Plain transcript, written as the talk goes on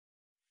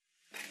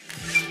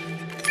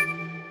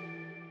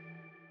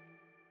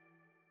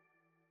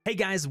Hey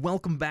guys,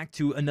 welcome back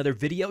to another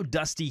video.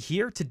 Dusty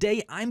here.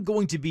 Today I'm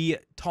going to be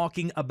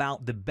talking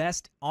about the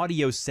best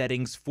audio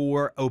settings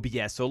for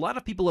OBS. So a lot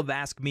of people have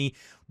asked me,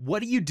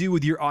 what do you do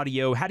with your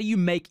audio? How do you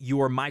make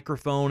your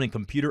microphone and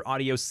computer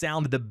audio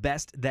sound the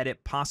best that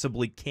it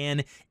possibly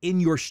can in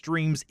your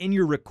streams, in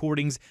your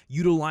recordings,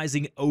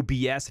 utilizing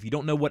OBS? If you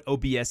don't know what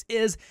OBS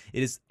is,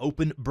 it is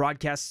open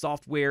broadcast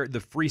software, the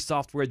free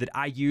software that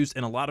I use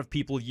and a lot of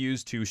people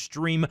use to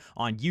stream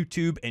on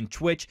YouTube and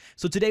Twitch.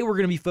 So today we're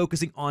going to be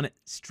focusing on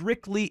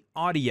strictly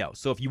audio.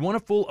 So if you want a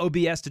full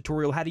OBS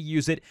tutorial, how to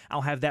use it,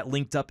 I'll have that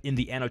linked up in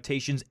the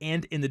annotations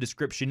and in the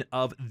description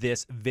of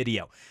this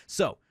video.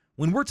 So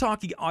when we're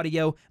talking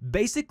audio,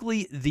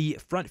 basically the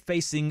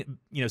front-facing,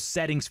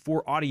 settings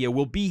for audio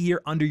will be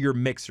here under your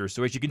mixer.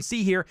 So as you can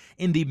see here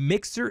in the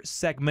mixer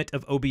segment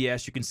of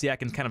OBS, you can see I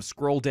can kind of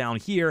scroll down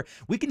here.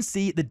 We can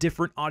see the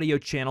different audio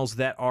channels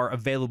that are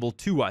available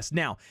to us.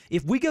 Now,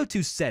 if we go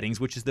to settings,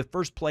 which is the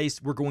first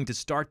place we're going to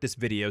start this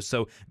video.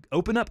 So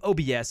open up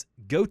OBS,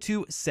 go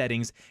to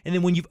settings, and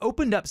then when you've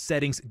opened up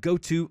settings, go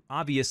to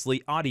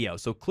obviously audio.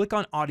 So click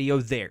on audio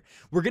there.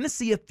 We're going to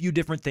see a few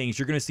different things.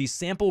 You're going to see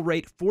sample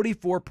rate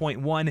 44.1.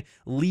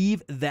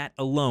 Leave that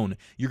alone.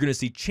 You're going to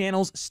see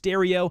channels,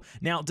 stereo.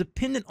 Now,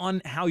 dependent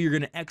on how you're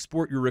going to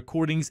export your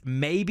recordings,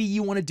 maybe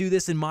you want to do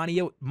this in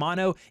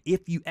mono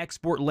if you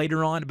export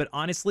later on, but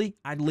honestly,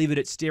 I'd leave it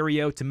at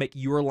stereo to make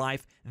your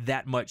life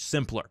that much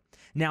simpler.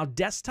 Now,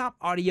 desktop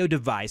audio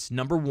device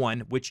number one,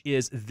 which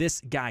is this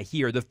guy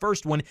here, the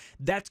first one,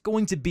 that's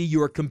going to be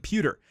your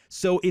computer.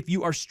 So if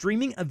you are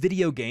streaming a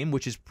video game,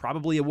 which is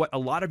probably what a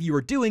lot of you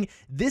are doing,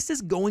 this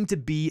is going to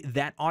be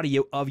that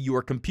audio of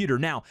your computer.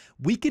 Now,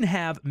 we can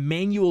have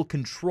manual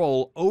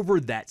control over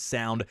that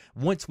sound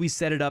once we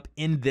set it up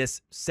in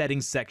this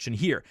settings section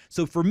here.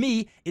 So for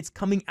me, it's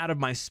coming out of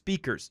my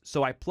speakers.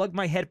 So I plug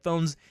my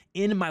headphones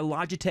in my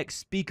Logitech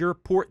speaker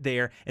port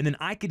there, and then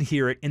I can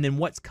hear it, and then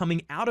what's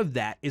coming out of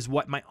that is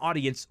what my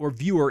audience or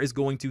viewer is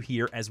going to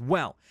hear as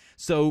well.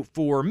 So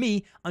for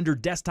me, under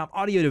desktop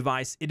audio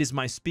device, it is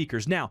my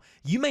speakers. Now,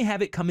 you may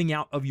have it coming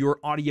out of your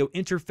audio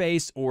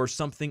interface or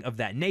something of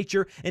that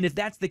nature, and if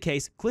that's the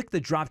case, click the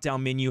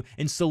drop-down menu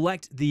and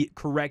select the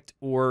correct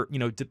or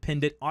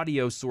dependent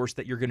audio source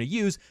that you're going to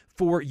use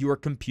for your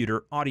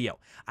computer audio.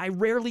 I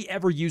rarely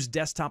ever use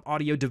desktop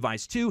audio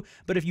device 2,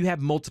 but if you have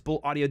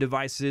multiple audio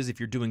devices, if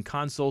you're doing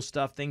console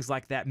stuff, things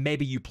like that,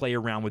 maybe you play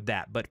around with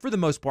that. But for the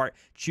most part,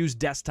 choose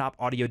desktop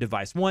audio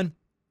device 1.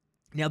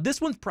 Now,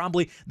 this one's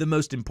probably the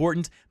most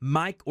important,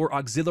 mic or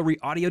auxiliary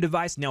audio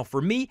device. Now,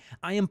 for me,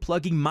 I am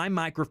plugging my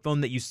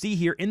microphone that you see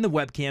here in the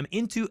webcam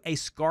into a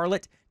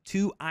Scarlett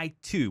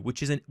 2i2,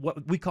 which is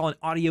what we call an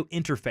audio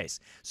interface.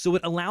 So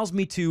it allows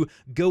me to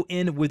go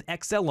in with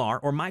XLR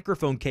or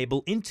microphone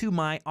cable into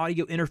my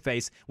audio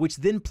interface, which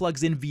then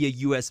plugs in via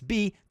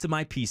USB to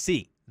my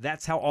PC.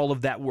 That's how all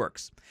of that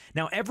works.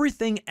 Now,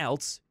 everything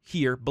else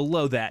here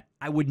below that,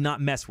 I would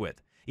not mess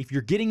with. If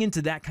you're getting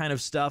into that kind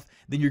of stuff,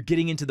 then you're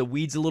getting into the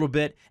weeds a little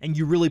bit, and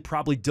you really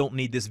probably don't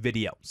need this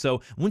video.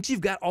 So once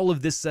you've got all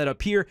of this set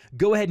up here,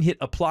 go ahead and hit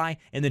apply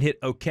and then hit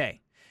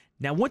OK.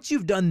 Now, once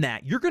you've done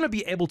that, you're going to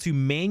be able to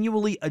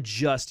manually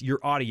adjust your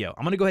audio.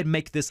 I'm going to go ahead and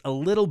make this a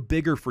little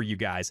bigger for you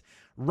guys.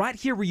 Right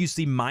here where you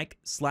see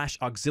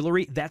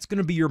mic/auxiliary, that's going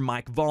to be your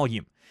mic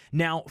volume.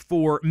 Now,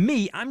 for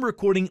me, I'm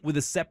recording with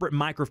a separate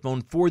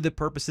microphone for the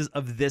purposes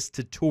of this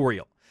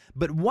tutorial.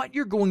 But what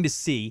you're going to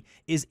see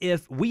is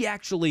if we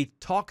actually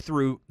talk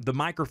through the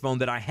microphone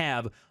that I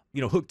have,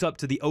 hooked up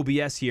to the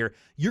OBS here,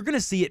 you're going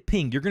to see it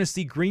ping. You're going to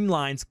see green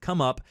lines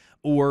come up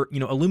or,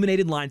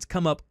 illuminated lines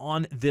come up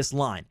on this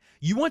line.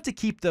 You want to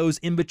keep those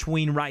in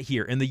between right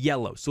here in the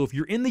yellow. So if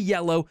you're in the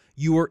yellow,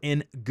 you are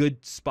in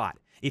good spot.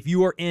 If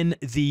you are in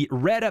the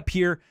red up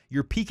here,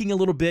 you're peaking a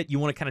little bit. You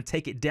want to kind of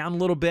take it down a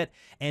little bit.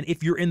 And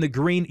if you're in the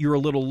green, you're a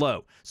little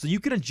low. So you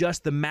can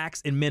adjust the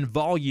max and min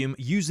volume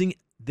using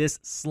this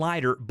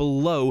slider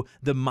below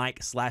the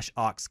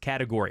mic/aux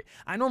category.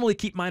 I normally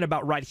keep mine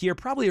about right here,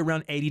 probably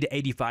around 80 to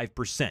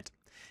 85%.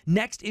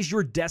 Next is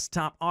your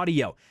desktop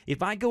audio.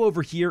 If I go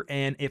over here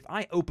and if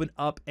I open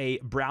up a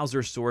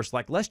browser source,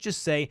 like let's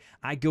just say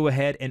I go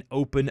ahead and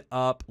open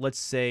up, let's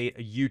say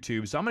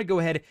YouTube. So I'm going to go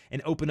ahead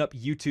and open up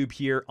YouTube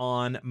here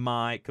on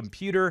my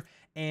computer,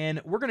 and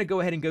we're going to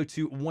go ahead and go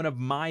to one of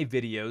my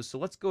videos. So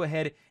let's go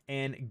ahead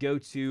and go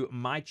to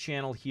my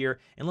channel here,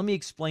 and let me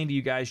explain to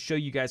you guys, show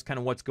you guys kind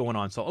of what's going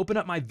on. So I'll open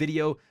up my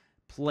video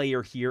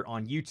player here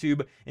on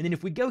YouTube, and then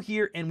if we go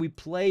here and we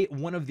play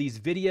one of these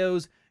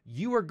videos,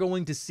 you are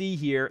going to see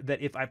here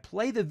that if I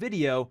play the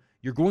video,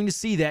 you're going to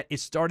see that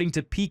it's starting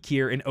to peak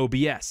here in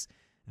OBS.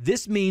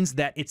 This means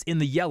that it's in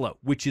the yellow,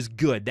 which is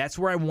good. That's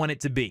where I want it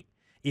to be.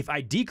 If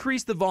I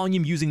decrease the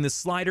volume using this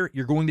slider,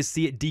 you're going to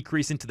see it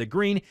decrease into the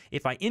green.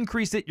 If I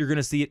increase it, you're going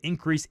to see it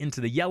increase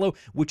into the yellow,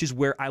 which is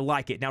where I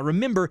like it. Now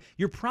remember,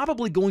 you're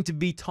probably going to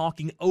be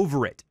talking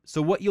over it.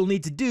 So what you'll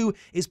need to do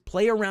is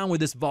play around with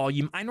this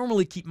volume. I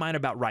normally keep mine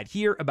about right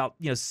here, about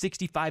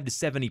 65 to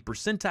 70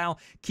 percentile.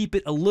 Keep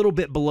it a little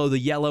bit below the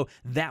yellow.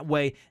 That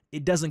way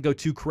it doesn't go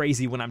too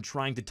crazy when I'm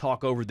trying to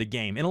talk over the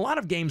game. And a lot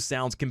of game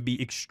sounds can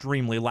be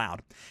extremely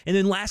loud. And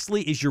then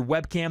lastly is your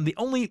webcam. The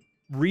only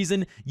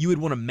reason you would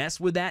want to mess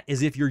with that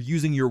is if you're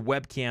using your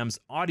webcam's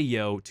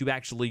audio to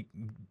actually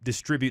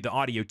distribute the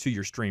audio to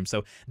your stream.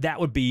 So that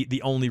would be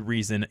the only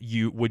reason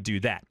you would do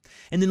that.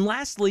 And then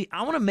lastly,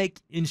 I want to make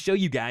and show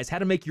you guys how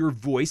to make your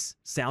voice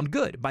sound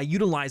good by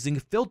utilizing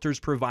filters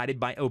provided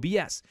by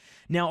OBS.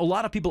 Now, a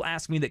lot of people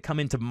ask me that come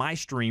into my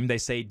stream, they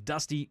say,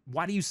 Dusty,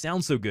 why do you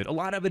sound so good? A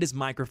lot of it is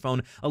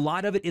microphone. A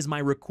lot of it is my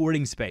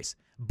recording space.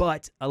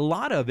 But a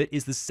lot of it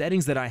is the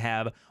settings that I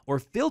have or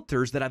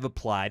filters that I've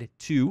applied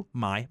to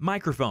my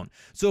microphone.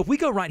 So if we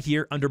go right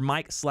here under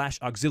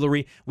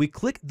mic/auxiliary, we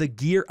click the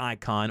gear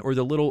icon or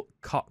the little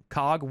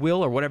cog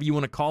wheel or whatever you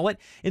want to call it,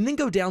 and then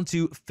go down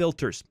to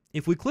filters.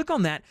 If we click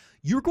on that,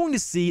 you're going to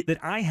see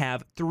that I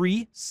have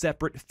 3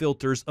 separate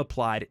filters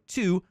applied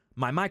to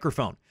my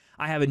microphone.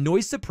 I have a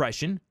noise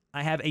suppression,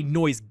 I have a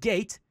noise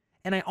gate,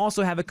 and I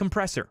also have a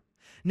compressor.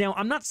 Now,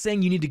 I'm not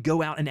saying you need to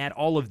go out and add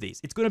all of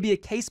these. It's going to be a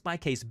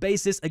case-by-case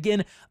basis,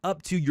 again,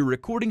 up to your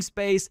recording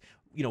space,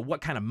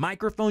 what kind of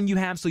microphone you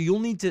have, so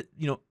you'll need to,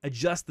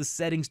 adjust the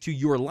settings to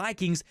your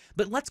likings,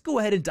 but let's go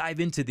ahead and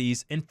dive into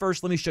these, and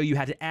first, let me show you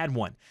how to add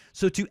one.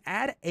 So to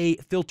add a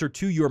filter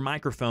to your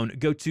microphone,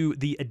 go to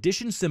the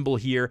addition symbol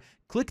here,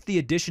 click the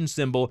addition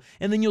symbol,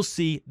 and then you'll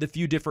see the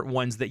few different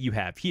ones that you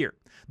have here.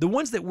 The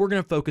ones that we're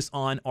going to focus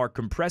on are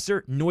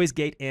compressor, noise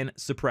gate, and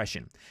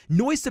suppression.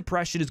 Noise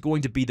suppression is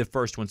going to be the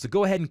first one, so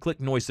go ahead and click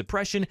noise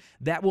suppression.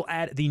 That will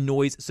add the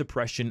noise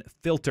suppression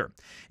filter.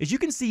 As you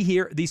can see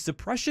here, the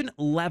suppression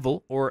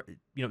level, or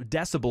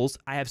decibels,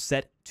 I have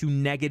set to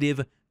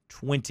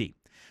 -20.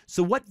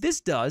 So what this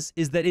does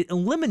is that it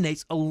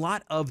eliminates a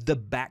lot of the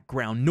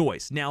background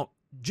noise. Now,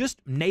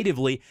 just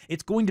natively,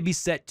 it's going to be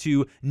set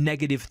to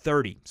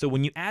 -30. So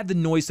when you add the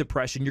noise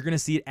suppression, you're going to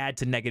see it add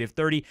to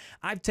 -30.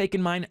 I've taken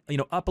mine,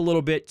 up a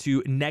little bit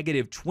to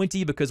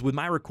 -20 because with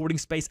my recording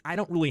space, I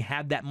don't really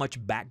have that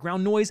much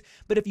background noise.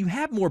 But if you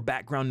have more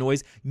background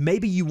noise,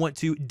 maybe you want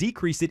to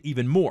decrease it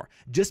even more.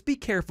 Just be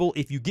careful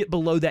if you get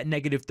below that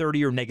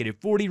 -30 or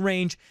 -40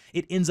 range,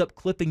 it ends up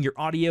clipping your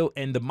audio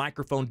and the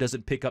microphone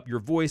doesn't pick up your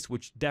voice,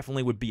 which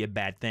definitely would be a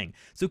bad thing.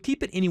 So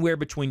keep it anywhere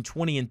between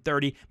 20 and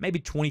 30. Maybe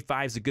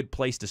 25 is a good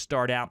place to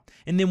start out,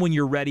 and then when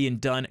you're ready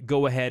and done,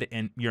 go ahead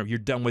and you're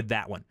done with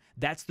that one.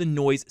 That's the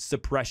noise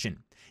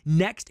suppression.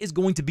 Next is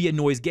going to be a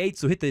noise gate,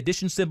 so hit the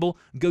addition symbol,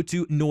 go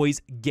to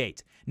noise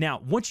gate. Now,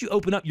 once you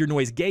open up your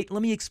noise gate,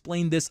 let me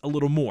explain this a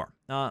little more.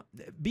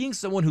 Being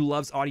someone who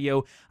loves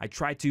audio, I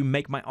try to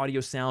make my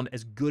audio sound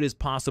as good as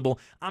possible.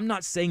 I'm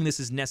not saying this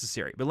is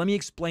necessary, but let me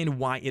explain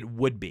why it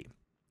would be.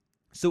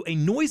 So a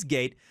noise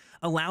gate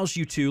allows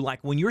you to,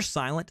 like when you're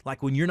silent,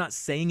 like when you're not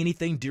saying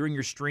anything during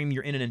your stream,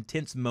 you're in an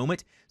intense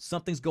moment,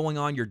 something's going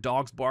on, your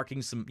dog's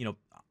barking, some,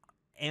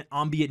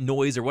 ambient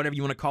noise or whatever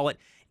you want to call it,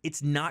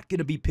 it's not going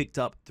to be picked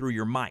up through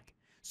your mic.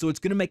 So it's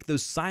going to make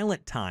those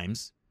silent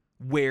times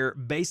where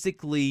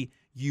basically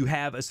you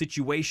have a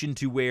situation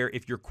to where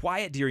if you're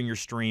quiet during your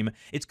stream,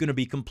 it's going to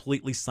be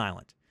completely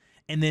silent.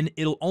 And then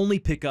it'll only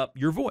pick up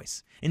your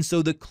voice. And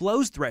so the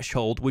close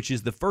threshold, which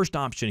is the first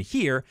option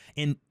here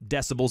in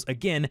decibels,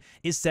 again,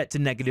 is set to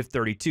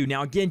 -32.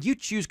 Now, again, you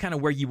choose kind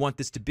of where you want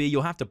this to be.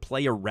 You'll have to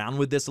play around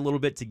with this a little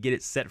bit to get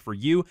it set for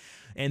you.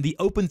 And the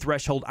open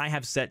threshold I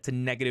have set to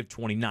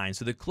 -29.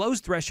 So the close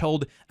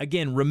threshold,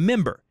 again,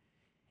 remember,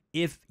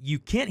 if you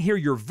can't hear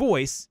your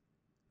voice,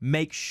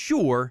 make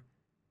sure,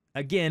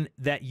 again,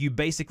 that you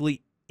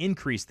basically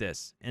increase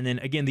this. And then,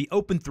 again, the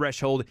open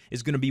threshold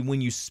is going to be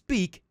when you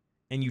speak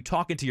and you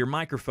talk into your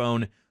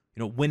microphone,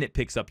 when it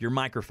picks up your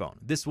microphone.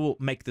 This will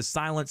make the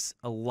silence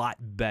a lot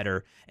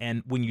better,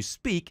 and when you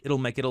speak, it'll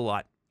make it a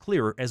lot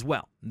clearer as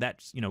well.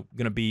 That's, going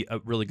to be a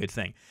really good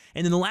thing.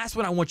 And then the last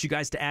one I want you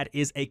guys to add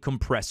is a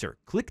compressor.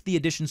 Click the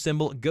addition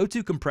symbol, go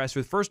to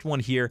compressor, the first one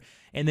here,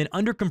 and then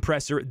under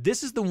compressor,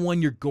 this is the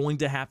one you're going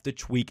to have to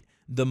tweak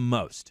the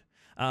most.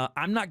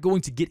 I'm not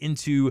going to get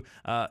into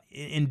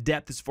in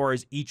depth as far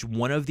as each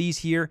one of these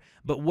here,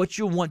 but what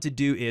you'll want to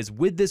do is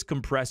with this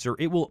compressor,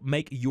 it will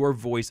make your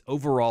voice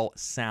overall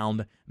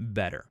sound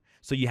better.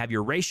 So you have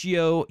your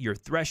ratio, your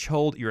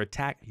threshold, your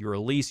attack, your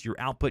release, your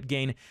output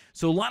gain.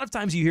 So a lot of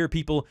times you hear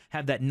people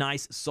have that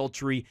nice,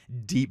 sultry,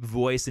 deep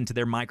voice into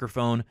their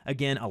microphone.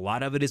 Again, a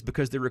lot of it is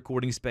because their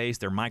recording space,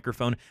 their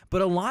microphone,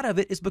 but a lot of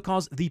it is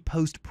because the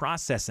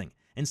post-processing.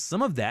 And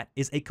some of that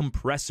is a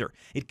compressor.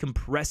 It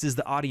compresses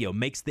the audio,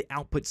 makes the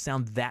output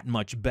sound that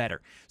much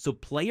better. So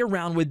play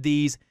around with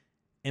these,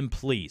 and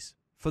please,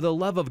 for the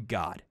love of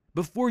God,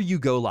 before you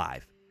go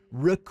live,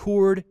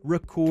 record,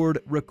 record,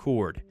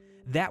 record.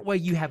 That way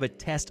you have a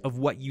test of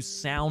what you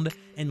sound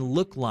and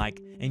look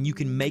like, and you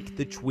can make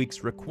the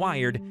tweaks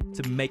required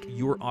to make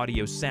your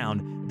audio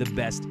sound the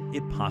best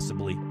it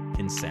possibly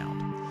can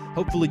sound.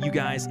 Hopefully you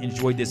guys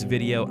enjoyed this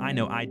video. I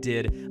know I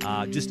did.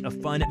 Just a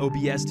fun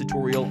OBS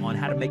tutorial on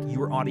how to make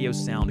your audio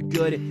sound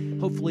good.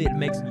 Hopefully it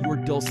makes your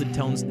dulcet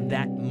tones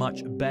that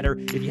much better.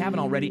 If you haven't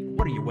already,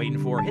 what are you waiting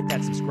for? Hit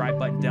that subscribe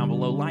button down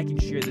below, like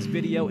and share this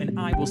video, and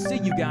I will see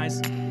you guys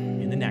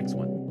in the next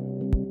one.